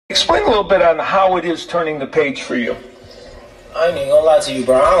Explain a little bit on how it is turning the page for you. I ain't even gonna lie to you,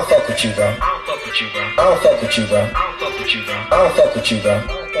 bro. I don't fuck with you, bro. I don't fuck with you, bro. I don't fuck with you, bro. I don't fuck with you, bro. I don't fuck with you, bro.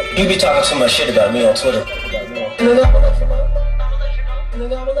 You be talking too much shit about me on Twitter. Nigga, I'ma let you know.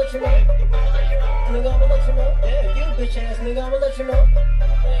 Nigga, I'ma let you know. Nigga, I'ma let you know. Yeah, you bitch ass nigga, I'ma let you know.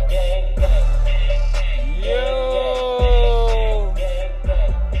 Yo,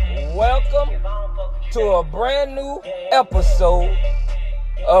 welcome to a brand new episode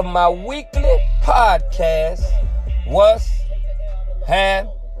of my weekly podcast, What's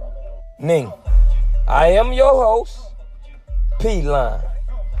Happening? I am your host, P-Line.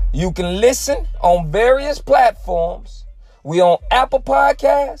 You can listen on various platforms. We on Apple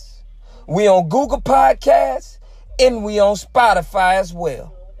Podcasts, we on Google Podcasts, and we on Spotify as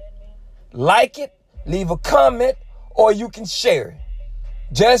well. Like it, leave a comment, or you can share it.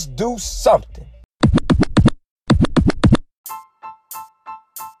 Just do something.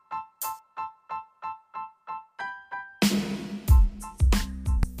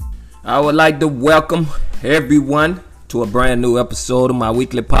 I would like to welcome everyone to a brand new episode of my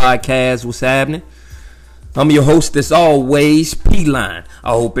weekly podcast, What's Happening? I'm your host as always, P-Line. I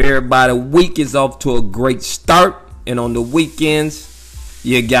hope everybody's week is off to a great start. And on the weekends,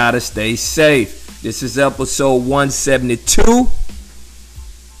 you gotta stay safe. This is episode 172.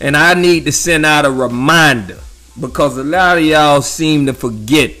 And I need to send out a reminder because a lot of y'all seem to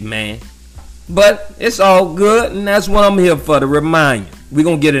forget, man. But it's all good, and that's what I'm here for, to remind you. We're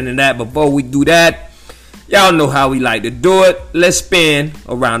going to get into that. Before we do that, y'all know how we like to do it. Let's spin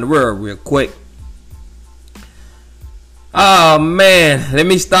around the world real quick. Oh, man. Let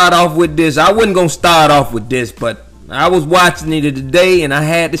me start off with this. I wasn't going to start off with this, but I was watching it today, and I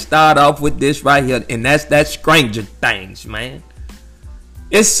had to start off with this right here, and that's that Stranger Things, man.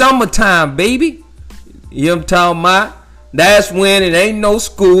 It's summertime, baby. You know what I'm talking about? That's when it ain't no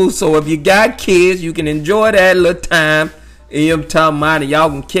school, so if you got kids, you can enjoy that little time. You know what I'm talking about? And y'all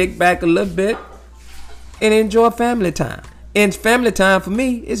can kick back a little bit and enjoy family time. And family time for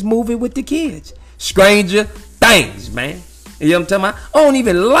me is moving with the kids. Stranger Things, man. You know what I'm talking about? I don't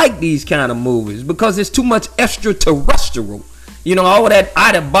even like these kind of movies because it's too much extraterrestrial. You know, all that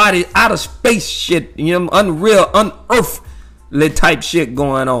out of body, out of space shit, you know, unreal, unearthly type shit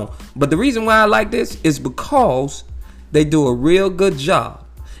going on. But the reason why I like this is because they do a real good job.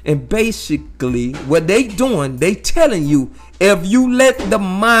 And basically, what they doing, they telling you, if you let the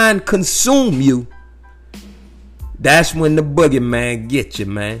mind consume you, that's when the boogeyman get you,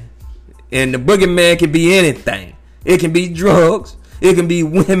 man. And the boogeyman can be anything. It can be drugs. It can be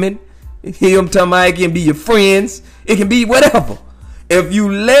women. You know what I'm talking about? It can be your friends. It can be whatever. If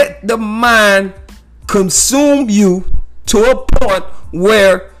you let the mind consume you to a point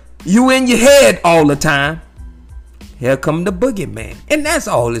where you in your head all the time, here come the boogeyman. And that's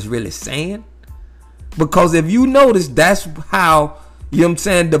all it's really saying. Because if you notice, that's how, you know what I'm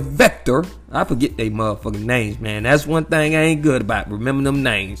saying, the vector, I forget they motherfucking names, man. That's one thing I ain't good about, remember them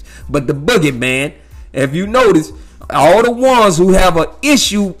names. But the boogeyman, if you notice, all the ones who have an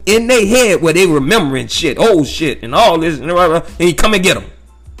issue in their head where they remembering shit, old shit, and all this, and you come and get them.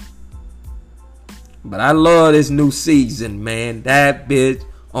 But I love this new season, man. That bitch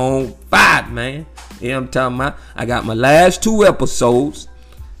on fire, man. You know what I'm talking about? I got my last 2 episodes.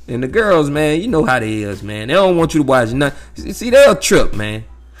 And the girls, man, you know how they is, man. They don't want you to watch nothing. See, they'll trip, man.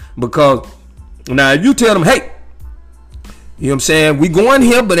 Because now if you tell them, hey, you know what I'm saying, we going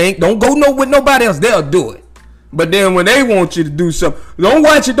here, but don't go with nobody else, they'll do it. But then when they want you to do something, don't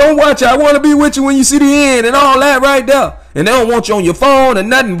watch it. I want to be with you when you see the end and all that right there. And they don't want you on your phone or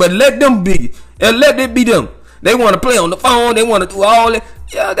nothing, but let them be. And let it be them. They want to play on the phone. They want to do all that.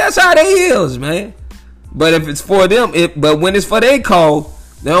 Yeah, that's how they is, man. But if it's for them, but when it's for their call,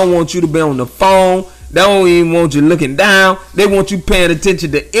 they don't want you to be on the phone. They don't even want you looking down. They want you paying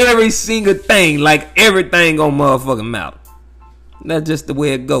attention to every single thing, like everything on motherfucking mouth. That's just the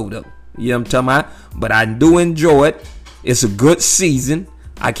way it go, though. You know what I'm talking about? But I do enjoy it. It's a good season.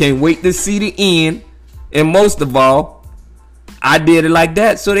 I can't wait to see the end. And most of all, I did it like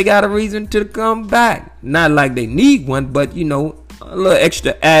that, so they got a reason to come back. Not like they need one, but, you know, a little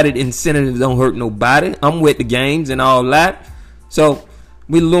extra added incentives don't hurt nobody. I'm with the games and all that. So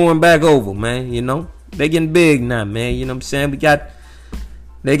we luring back over, man, you know. They getting big now, man. You know what I'm saying?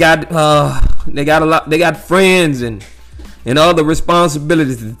 They got friends and other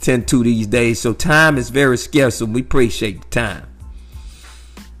responsibilities to attend to these days. So time is very scarce, so we appreciate the time.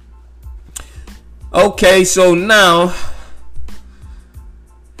 Okay, so now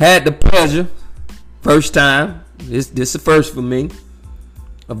had the pleasure, first time, this the first for me,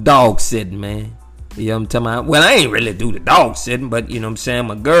 of dog sitting, man. You know what I'm talking about? Well, I ain't really do the dog sitting, but you know what I'm saying?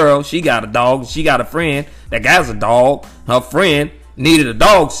 My girl, she got a dog. She got a friend that got a dog. Her friend needed a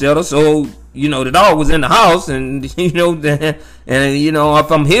dog sitter, so, you know, the dog was in the house, and, you know, and, you know,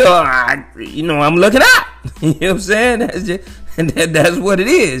 if I'm here, I'm looking out. You know what I'm saying? That's just, and that's what it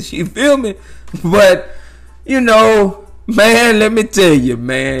is. You feel me? But, you know, man, let me tell you,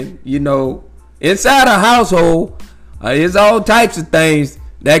 man, you know, inside a household, there's all types of things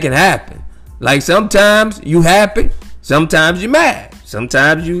that can happen. Like sometimes you happy, sometimes you mad,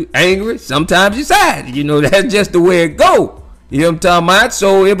 sometimes you angry, sometimes you sad. You know, that's just the way it go. You know what I'm talking about?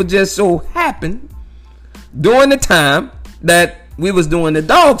 So it would just so happen during the time that we was doing the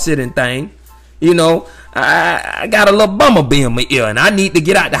dog sitting thing, you know, I got a little bumblebee in my ear and I need to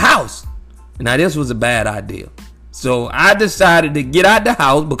get out the house. Now this was a bad idea. So I decided to get out the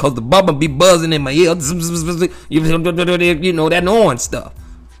house because the bumblebee buzzing in my ear, you know, that annoying stuff.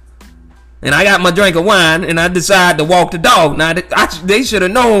 And I got my drink of wine, and I decided to walk the dog. Now, they should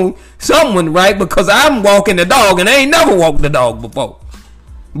have known someone, right? Because I'm walking the dog, and I ain't never walked the dog before.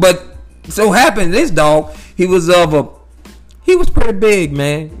 But so happened, this dog, he was pretty big,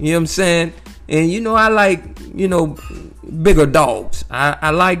 man. You know what I'm saying? And, you know, I like, you know, bigger dogs.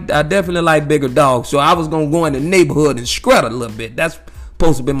 I definitely like bigger dogs. So I was going to go in the neighborhood and scrut a little bit. That's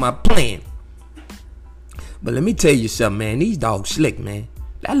supposed to be my plan. But let me tell you something, man. These dogs slick, man.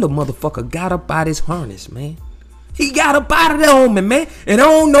 That little motherfucker got up out his harness, man. He got up out of there on me, man. And I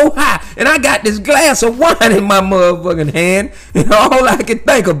don't know how. And I got this glass of wine in my motherfucking hand. And all I can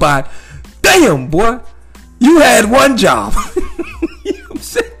think about, damn, boy, you had one job. You know what I'm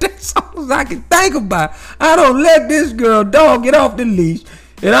saying? That's all I can think about. I don't let this girl dog get off the leash.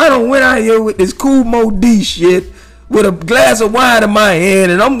 And I don't went out here with this cool Mo D shit with a glass of wine in my hand,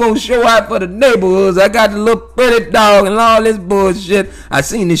 and I'm gonna show out for the neighborhoods. I got the little pretty dog and all this bullshit. I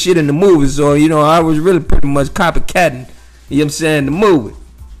seen this shit in the movie, so you know I was really pretty much copycatting. You know what I'm saying? The movie,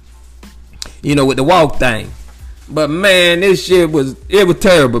 you know, with the walk thing. But man, this shit was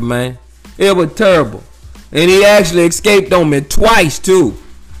terrible, man. It was terrible, and he actually escaped on me twice too.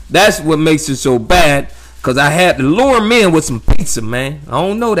 That's what makes it so bad. Cause I had to lure him in with some pizza, man. I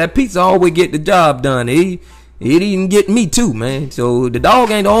don't know, that pizza always get the job done. He didn't get me too, man. So the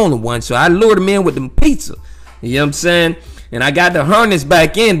dog ain't the only one. So I lured him in with them pizza. You know what I'm saying? And I got the harness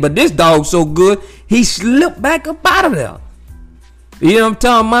back in. But this dog so good, he slipped back up out of there. You know what I'm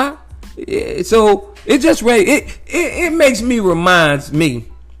talking about? So it just it makes me reminds me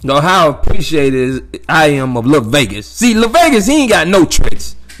of how appreciated I am of Lil Vegas. See, Lil Vegas, he ain't got no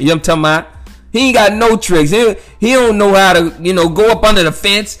tricks. You know what I'm talking about? He ain't got no tricks. He don't know how to, you know, go up under the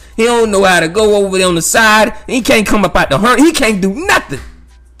fence. He don't know how to go over there on the side. He can't come up out the hurt. He can't do nothing.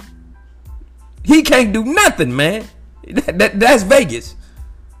 He can't do nothing, man. That's Vegas.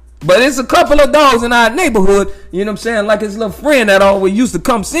 But it's a couple of dogs in our neighborhood, you know what I'm saying, like his little friend that always used to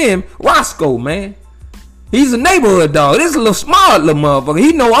come see him, Roscoe, man. He's a neighborhood dog. This is a little smart little motherfucker.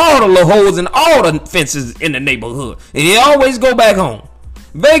 He know all the little holes and all the fences in the neighborhood. And he always go back home.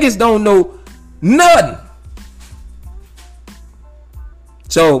 Vegas don't know nothing.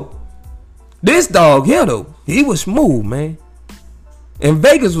 So this dog here though, he was smooth, man. And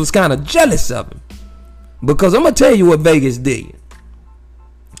Vegas was kind of jealous of him. Because I'm gonna tell you what Vegas did.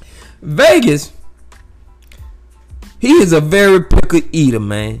 Vegas, he is a very picky eater,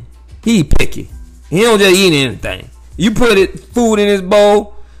 man. He picky. He don't just eat anything. You put food in his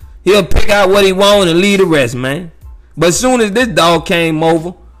bowl, he'll pick out what he want and leave the rest, man. But as soon as this dog came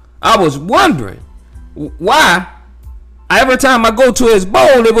over, I was wondering why every time I go to his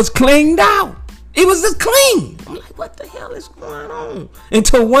bowl, it was cleaned out. It was just clean. I'm like, what the hell is going on?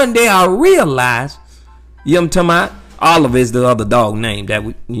 Until one day I realized, you know what I'm talking about? Oliver is the other dog name that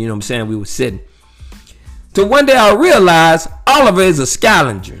we, you know what I'm saying, we were sitting. Till one day I realized Oliver is a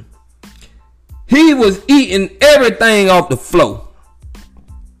scavenger. He was eating everything off the floor.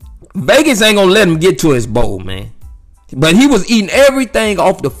 Vegas ain't gonna let him get to his bowl, man. But he was eating everything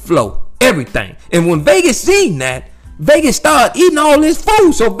off the floor. Everything. And when Vegas seen that, Vegas started eating all his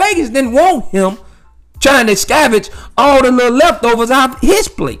food. So Vegas didn't want him trying to scavenge all the little leftovers out of his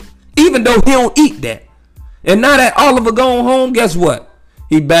plate. Even though he don't eat that. And now that Oliver gone home, guess what?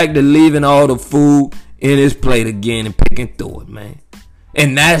 He back to leaving all the food in his plate again and picking through it, man.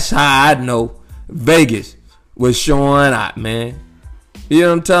 And that's how I know Vegas was showing out, man. You know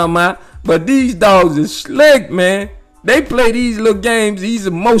what I'm talking about? But these dogs are slick, man. They play these little games, these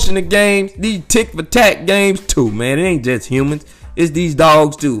emotional games, these tick-for-tack games too, man. It ain't just humans. It's these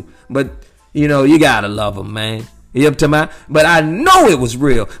dogs too. But, you know, you gotta love them, man. You know what I'm talking about? But I know it was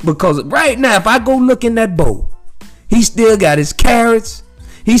real. Because right now, if I go look in that bowl, he still got his carrots.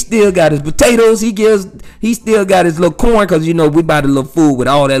 He still got his potatoes. He still got his little corn, because you know we buy the little food with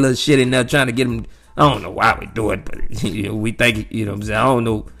all that little shit in there, trying to get him. I don't know why we do it, but you know, we think, you know what I'm saying, I don't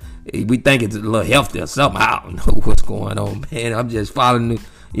know, we think it's a little healthier somehow. I don't know what's going on, man. I'm just following the, you know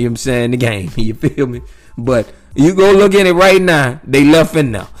what I'm saying, the game. You feel me? But you go look at it right now, they left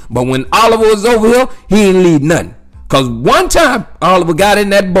in there. But when Oliver was over here, he didn't leave nothing. Because one time, Oliver got in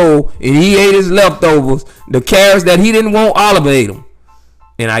that bowl and he ate his leftovers. The carrots that he didn't want, Oliver ate them.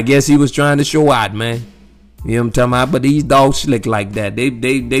 And I guess he was trying to show out, man. You know what I'm talking about? But these dogs slick like that. They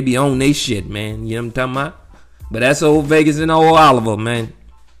be on they shit, man. You know what I'm talking about? But that's old Vegas and old Oliver, man.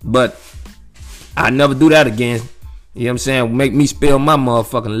 But I never do that again. You know what I'm saying? Make me spill my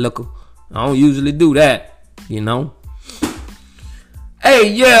motherfucking liquor. I don't usually do that, you know.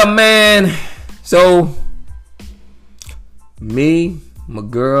 Hey, yeah, man. So me, my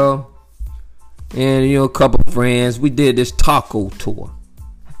girl, and you know, a couple friends, we did this taco tour.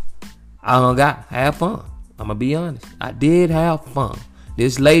 I have fun. I'm gonna be honest. I did have fun.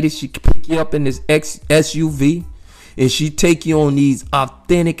 This lady, she pick you up in this SUV, and she take you on these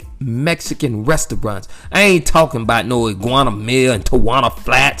authentic Mexican restaurants. I ain't talking about no Iguana Mill and Tijuana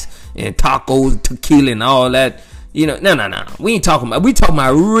Flats and tacos, tequila, and all that. You know, no. We talking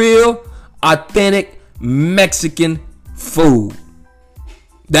about real, authentic Mexican food.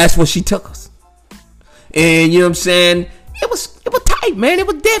 That's what she took us. And you know what I'm saying? It was tight, man. It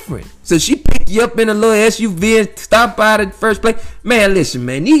was different. So she picked you up in a little SUV and stopped by the first place. Man, listen,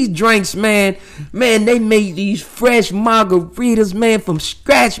 man. These drinks, man, they made these fresh margaritas, man, from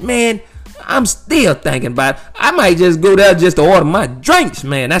scratch, man. I'm still thinking about it. I might just go there just to order my drinks,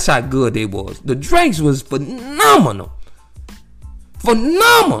 man. That's how good they was. The drinks was phenomenal.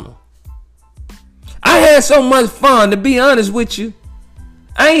 Phenomenal. I had so much fun, to be honest with you.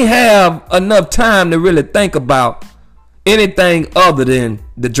 I ain't have enough time to really think about anything other than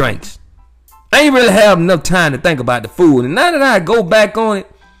the drinks. I ain't really have enough time to think about the food. And now that I go back on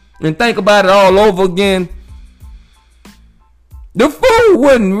it and think about it all over again, the food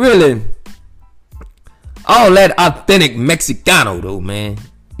wasn't really all that authentic Mexicano though, man.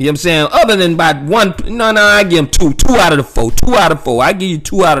 You know what I'm saying? Other than about one, no, I give them two out of the four. 2 out of 4. I give you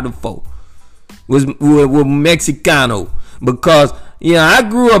 2 out of the 4. Was Mexicano, because I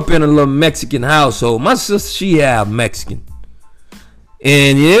grew up in a little Mexican household. My sister, she half Mexican,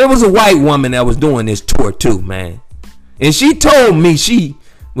 and it was a white woman that was doing this tour too, man. And she told me she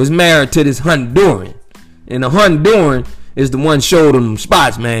was married to this Honduran, and the Honduran is the one showed them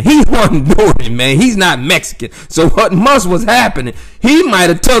spots, man. He's Honduran, man. He's not Mexican. So what must was happening? He might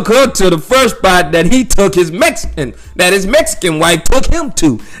have took her to the first spot that he took his Mexican wife took him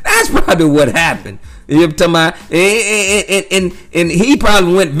to. That's probably what happened. You know what I'm talking about? And he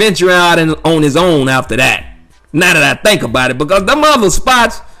probably went venturing out on his own after that. Now that I think about it, because them other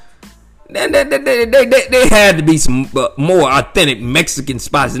spots, they had to be some more authentic Mexican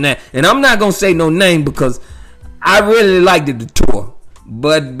spots than that. And I'm not gonna say no name because I really liked the tour,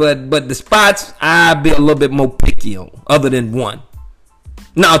 but the spots I'd be a little bit more picky on. Other than one,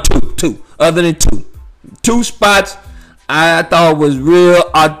 no, two. Other than two spots I thought was real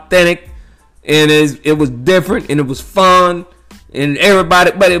authentic, and it was different and it was fun, and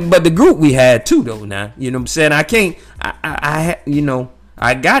everybody. But the group we had too, though. Now you know what I'm saying. I can't.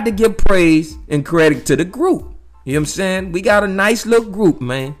 I got to give praise and credit to the group. You know what I'm saying. We got a nice little group,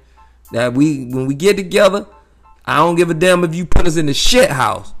 man. That when we get together, I don't give a damn if you put us in the shit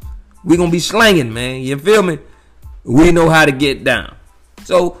house. We gonna be slanging, man. You feel me? We know how to get down.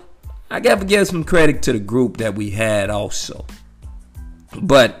 So I gotta give some credit to the group that we had also.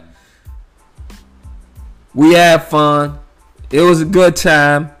 But we had fun. It was a good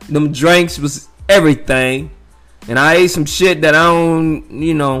time. Them drinks was everything. And I ate some shit that I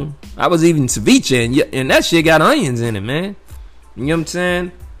don't, I was eating ceviche and that shit got onions in it, man. You know what I'm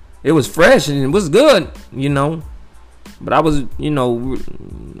saying? It was fresh and it was good, But I was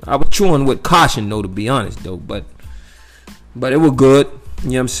chewing with caution, though, to be honest, though. But it was good,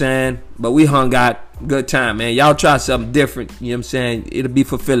 you know what I'm saying? But we hung out, good time, man. Y'all try something different, you know what I'm saying? It'll be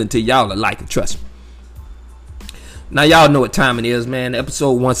fulfilling to y'all that like it, trust me. Now, y'all know what time it is, man.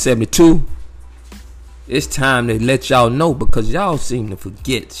 Episode 172. It's time to let y'all know because y'all seem to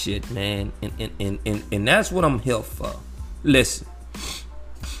forget shit, man. And that's what I'm here for. Listen.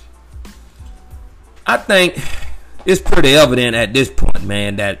 I think it's pretty evident at this point,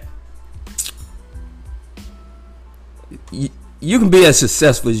 man, that you can be as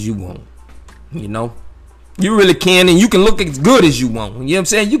successful as you want. You really can, and you can look as good as you want. You know what I'm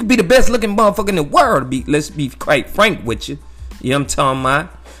saying? You can be the best looking motherfucker in the world. Let's be quite frank with you. You know what I'm talking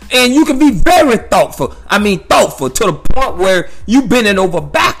about? And you can be very thoughtful. I mean, thoughtful to the point where you bending over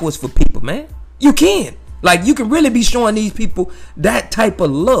backwards for people, man. You can. Like, you can really be showing these people that type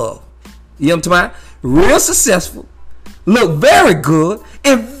of love. You know what I'm talking about? Real successful, look very good,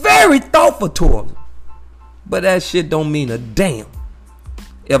 and very thoughtful towards them. But that shit don't mean a damn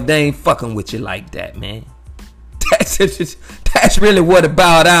if they ain't fucking with you like that, man. That's really what it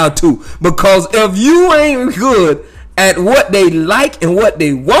boils down to. Because if you ain't good at what they like and what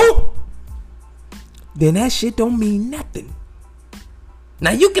they want, then that shit don't mean nothing.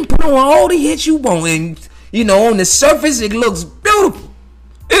 Now you can put on all the hits you want, and you know, on the surface it looks beautiful.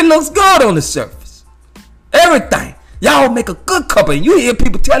 It looks good on the surface. Everything. Y'all make a good couple. You hear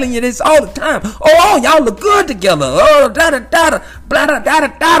people telling you this all the time. Oh, y'all look good together. Oh, da-da-da-da,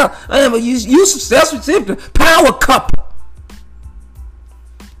 blah-da-da-da-da. You successful, power couple.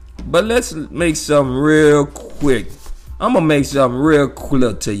 But let's make something real quick. I'm going to make something real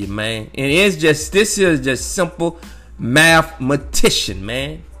clear to you, man. And this is just simple mathematician,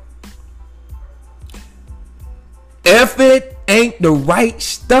 man. If it ain't the right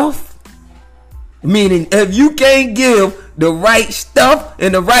stuff, meaning if you can't give the right stuff,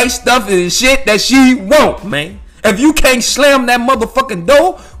 and the right stuff is shit that she want, man. If you can't slam that motherfucking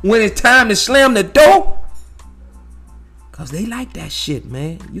door when it's time to slam the door, cause they like that shit,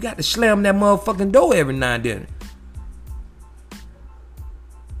 man. You got to slam that motherfucking door every now and then.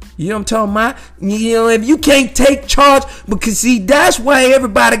 You know what I'm talking about? You know, if you can't take charge, because see, that's why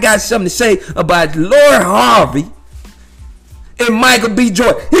everybody got something to say about Lori Harvey and Michael B.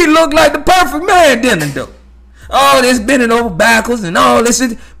 Jordan. He looked like the perfect man, didn't he, though? All this bending over backwards and all this,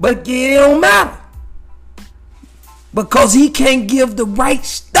 but it don't matter. Because he can't give the right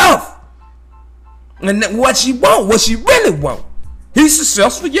stuff. And what she want, what she really want. He's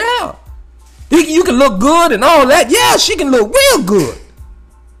successful, yeah. You can look good and all that. Yeah, she can look real good.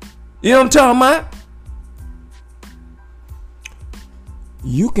 You know what I'm talking about?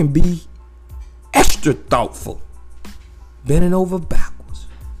 You can be extra thoughtful, bending over backwards.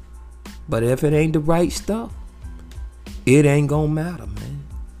 But if it ain't the right stuff, it ain't gonna matter, man.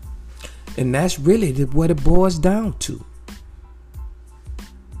 And that's really what it boils down to.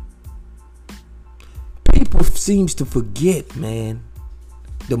 People seems to forget, man,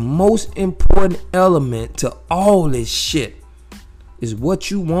 the most important element to all this shit is what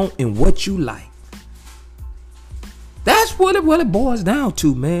you want and what you like. That's what it boils down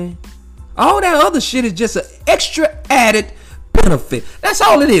to, man. All that other shit is just an extra added benefit. That's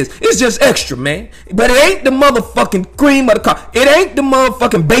all it is. It's just extra, man. But it ain't the motherfucking cream of the crop. It ain't the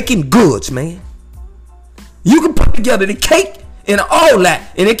motherfucking baking goods, man. You can put together the cake and all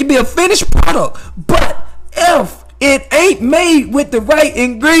that, and it can be a finished product. But if it ain't made with the right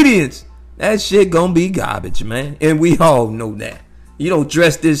ingredients, that shit gonna be garbage, man. And we all know that. You don't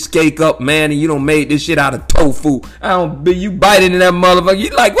dress this cake up, man, and you don't make this shit out of tofu. You bite into that motherfucker.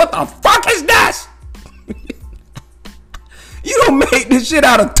 You like, what the fuck is this? You don't make this shit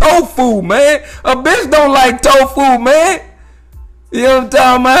out of tofu, man. A bitch don't like tofu, man. You know what I'm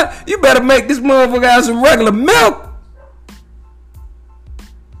talking about? You better make this motherfucker out of some regular milk.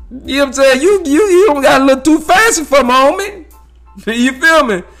 You know what I'm saying? You don't got a little too fancy for me, homie. You feel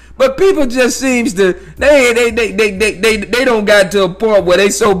me? But people just seems to they don't got to a point where they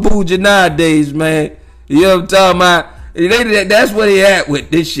so bougie nowadays, man. You know what I'm talking about? That's where they at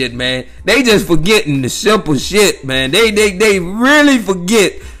with this shit, man. They just forgetting the simple shit, man. They really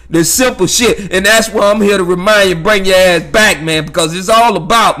forget the simple shit. And that's why I'm here to remind you, bring your ass back, man. Because it's all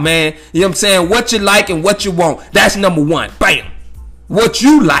about, man, you know what I'm saying, what you like and what you want. That's number one. Bam. What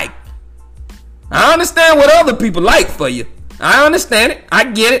you like. I understand what other people like for you. I understand it. I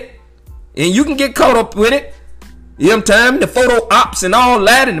get it. And you can get caught up with it. You know what I'm saying? The photo ops and all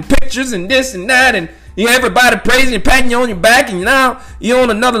that, and the pictures and this and that, and you know, everybody praising and patting you on your back, and now you're on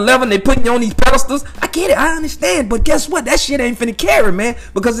another level and they putting you on these pedestals. I get it. I understand. But guess what? That shit ain't finna carry, man.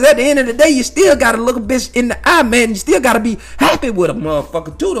 Because at the end of the day, you still gotta look a bitch in the eye, man. You still gotta be happy with a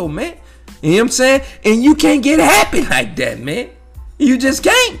motherfucker too, though, man. You know what I'm saying? And you can't get happy like that, man. You just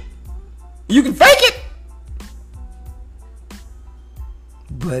can't. You can fake it,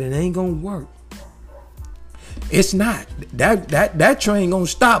 but it ain't gonna work. It's not. That train gonna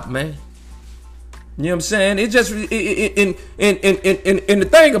stop, man. You know what I'm saying? It just and the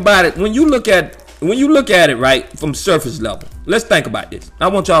thing about it, when you look at it right from surface level, let's think about this. I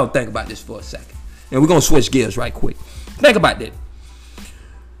want y'all to think about this for a second, and we're gonna switch gears right quick. Think about this.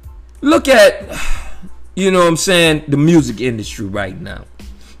 Look at, you know what I'm saying, the music industry right now,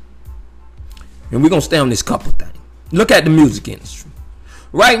 and we're gonna stay on this couple thing. Look at the music industry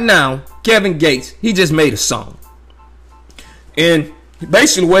right now. Kevin Gates, he just made a song, and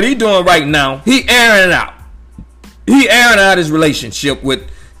Basically, what he doing right now, he airing it out. He airing out his relationship with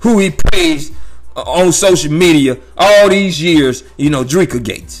who he praised on social media all these years, Dreka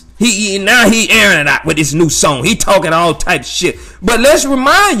Gates. Now he airing it out with this new song. He talking all types of shit. But let's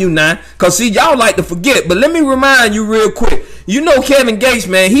remind you now, because see, y'all like to forget, but let me remind you real quick. Kevin Gates,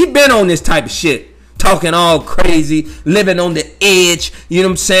 man, he been on this type of shit. Talking all crazy, living on the edge,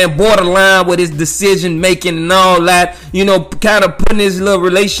 borderline with his decision making and all that, kind of putting his little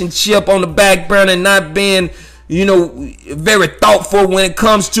relationship on the back burner and not being, very thoughtful when it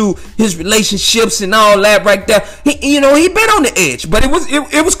comes to his relationships and all that right there. He been on the edge, but it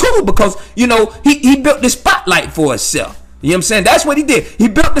was cool because, he built this spotlight for himself. You know what I'm saying? That's what he did. He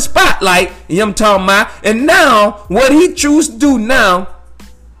built the spotlight, I'm talking about, and now what he chooses to do now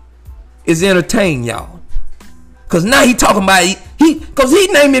is entertain y'all. Cause now he talking about cause he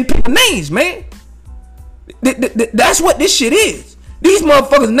naming people names, man. That's what this shit is. These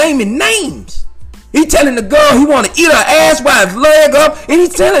motherfuckers naming names. He telling the girl he want to eat her ass while his leg up, and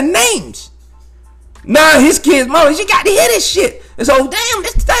he's telling names. Now his kid's mama, she got to hear this shit. And so, damn,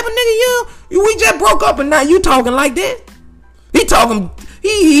 this the type of nigga we just broke up, and now you talking like that. He talking.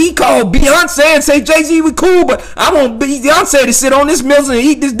 He called Beyonce and say Jay-Z was cool, but I want Beyonce to sit on this milk and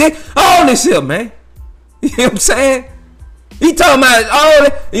eat this dick. All this shit, man. You know what I'm saying? He talking about all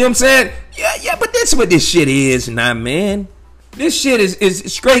that. You know what I'm saying? Yeah, but that's what this shit is now, man. This shit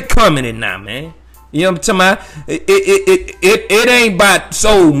is straight coming in now, man. You know what I'm talking about? It ain't about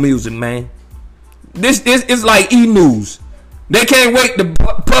soul music, man. This is like E-News. They can't wait to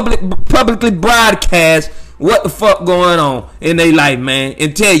publicly broadcast what the fuck going on in their life, man,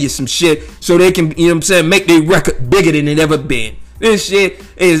 and tell you some shit so they can, make their record bigger than it ever been. This shit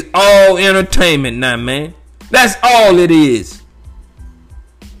is all entertainment now, man. That's all it is.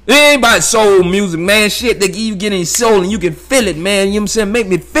 It ain't about soul music, man. Shit that you get in your soul and you can feel it, man. You know what I'm saying? Make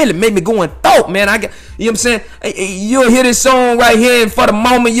me feel it. Make me go and thought, man. You know what I'm saying? You'll hear this song right here, and for the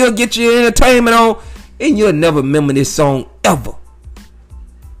moment, you'll get your entertainment on, and you'll never remember this song ever.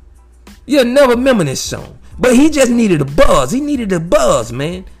 You'll never remember this song. But he just needed a buzz. He needed a buzz,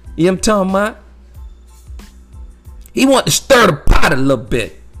 man. You know what I'm talking about? He wanted to stir the pot a little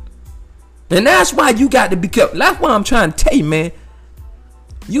bit. And that's why you got to be careful. That's why I'm trying to tell you, man.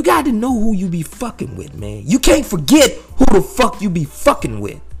 You got to know who you be fucking with, man. You can't forget who the fuck you be fucking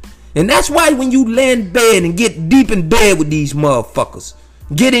with. And that's why when you lay in bed and get deep in bed with these motherfuckers,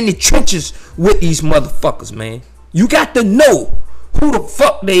 get in the trenches with these motherfuckers, man, you got to know who the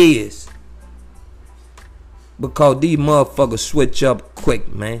fuck they is. Because these motherfuckers switch up quick,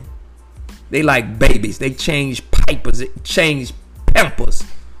 man. They like babies. They change pipers, change pampers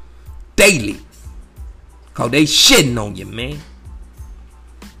daily. Because they shitting on you, man.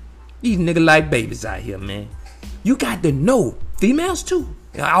 These niggas like babies out here, man. You got to know. Females too.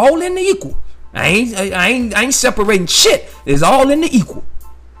 All in the equal. I ain't separating shit. It's all in the equal.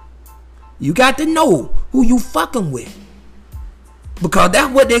 You got to know who you fucking with. Because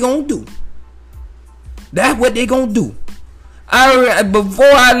that's what they gonna do. That's what they gonna do. Before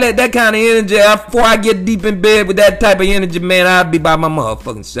I let that kind of energy, before I get deep in bed with that type of energy, man, I'll be by my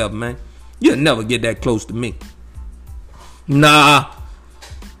motherfucking self, man. You'll never get that close to me. Nah.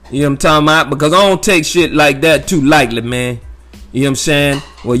 You know what I'm talking about? Because I don't take shit like that too lightly, man. You know what I'm saying?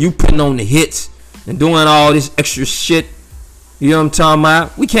 Well, you putting on the hits and doing all this extra shit. You know what I'm talking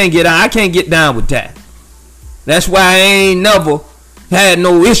about? I can't get down with that. That's why I ain't never had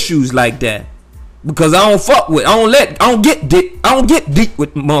no issues like that. Because I don't fuck with, I don't get deep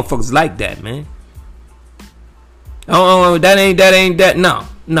with motherfuckers like that, man. That ain't that.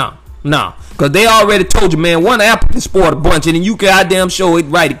 No. Because they already told you, man, one apple can spoil a bunch, and then you goddamn show it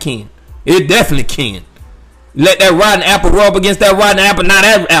right, it can. It definitely can. Let that rotten apple rub against that rotten apple, not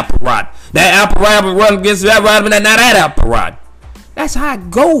that apple rotten. That apple rotten rub against that rotten, not that apple rotten. That's how it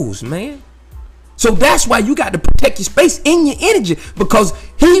goes, man. So that's why you got to protect your space in your energy, because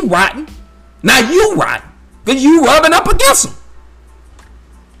he rotten. Now you rotten, because you rubbing up against him.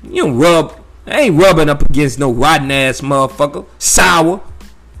 You don't rub. I ain't rubbing up against no rotten ass motherfucker. Sour,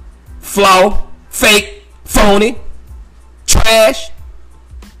 flaw, fake, phony, trash.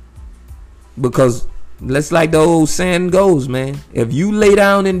 Because that's like the old saying goes, man. If you lay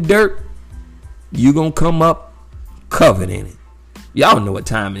down in dirt, you gonna come up covered in it. Y'all know what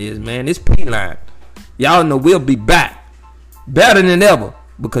time it is, man. It's P-Line. Y'all know we'll be back better than ever,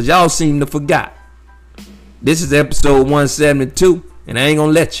 because y'all seem to forgot. This is episode 172, and I ain't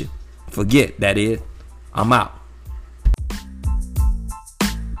gonna let you forget. That is, I'm out.